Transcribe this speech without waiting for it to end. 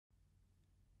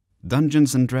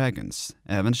Dungeons and Dragons,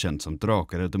 även känt som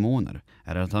Drakar och Demoner,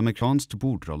 är ett amerikanskt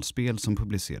bordrollspel som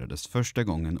publicerades första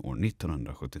gången år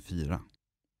 1974.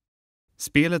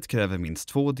 Spelet kräver minst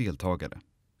 2 deltagare,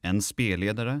 en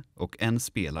spelledare och en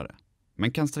spelare,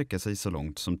 men kan sträcka sig så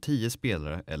långt som 10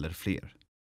 spelare eller fler.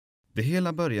 Det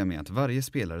hela börjar med att varje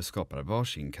spelare skapar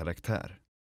varsin karaktär.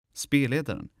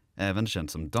 Spelledaren, även känd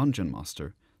som Dungeon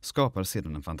Master, skapar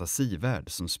sedan en fantasivärld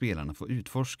som spelarna får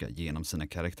utforska genom sina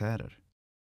karaktärer.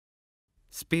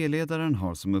 Spelledaren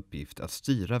har som uppgift att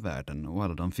styra världen och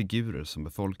alla de figurer som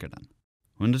befolkar den.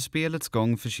 Under spelets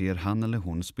gång förser han eller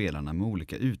hon spelarna med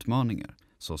olika utmaningar,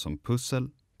 såsom pussel,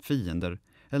 fiender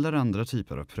eller andra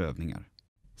typer av prövningar.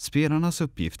 Spelarnas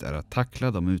uppgift är att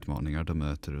tackla de utmaningar de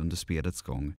möter under spelets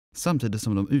gång, samtidigt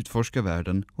som de utforskar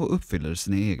världen och uppfyller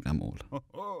sina egna mål.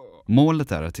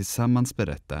 Målet är att tillsammans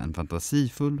berätta en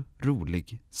fantasifull,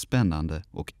 rolig, spännande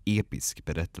och episk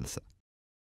berättelse.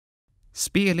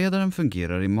 Spelledaren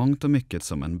fungerar i mångt och mycket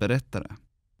som en berättare.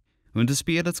 Under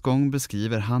spelets gång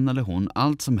beskriver han eller hon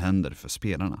allt som händer för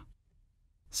spelarna.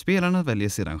 Spelarna väljer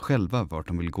sedan själva vart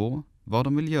de vill gå, vad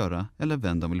de vill göra eller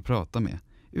vem de vill prata med,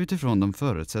 utifrån de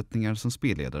förutsättningar som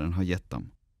spelledaren har gett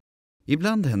dem.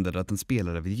 Ibland händer det att en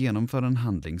spelare vill genomföra en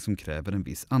handling som kräver en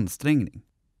viss ansträngning.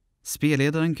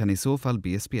 Spelledaren kan i så fall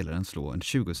be spelaren slå en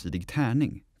 20-sidig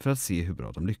tärning för att se hur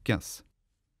bra de lyckas.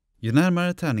 Ju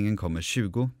närmare tärningen kommer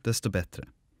 20, desto bättre.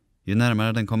 Ju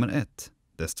närmare den kommer 1,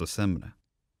 desto sämre.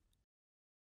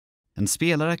 En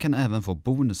spelare kan även få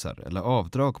bonusar eller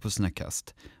avdrag på sina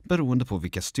kast, beroende på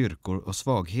vilka styrkor och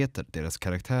svagheter deras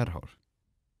karaktär har.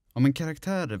 Om en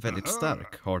karaktär är väldigt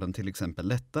stark har den till exempel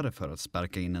lättare för att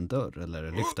sparka in en dörr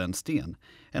eller lyfta en sten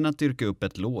än att dyrka upp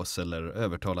ett lås eller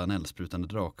övertala en eldsprutande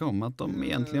drake om att de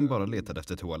egentligen bara letade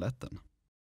efter toaletten.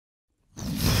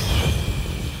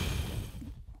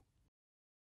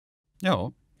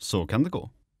 Ja, så kan det gå.